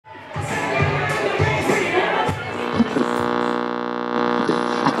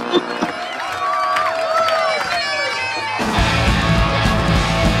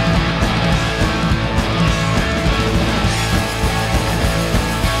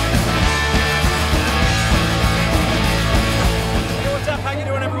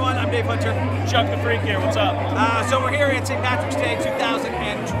streak here. What's up? So we're here at St. Patrick's Day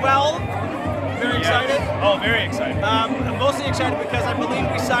 2012. Very excited. Oh, very excited. I'm mostly excited because I believe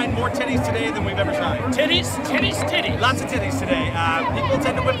we signed more titties today than we've ever signed. Titties, titties, titties. Lots of titties today. People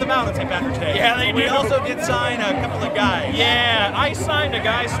tend to whip them out on St. Patrick's Day. Yeah, they do. We also did sign a couple of guys. Yeah, I signed a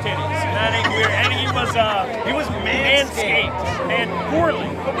guy's titties. That ain't weird. And he was manscaped and poorly.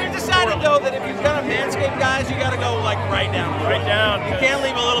 But we've decided though that if you've got a manscaped guys, you got to go like right down. Right down. You can't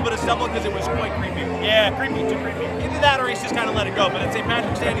leave a little bit of stubble because it was quite creepy. Yeah, creepy, too creepy. Either that or he's just kind of let it go. But at St.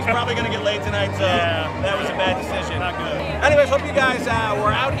 Patrick's Day, he's probably going to get laid tonight, so that was a bad decision. Not good. Anyways, hope you guys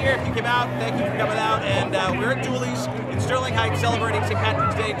were out here. If you came out, thank you for coming out. And we're at Dooley's in Sterling Heights celebrating St.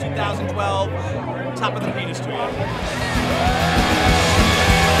 Patrick's Day 2012. Top of the penis to you.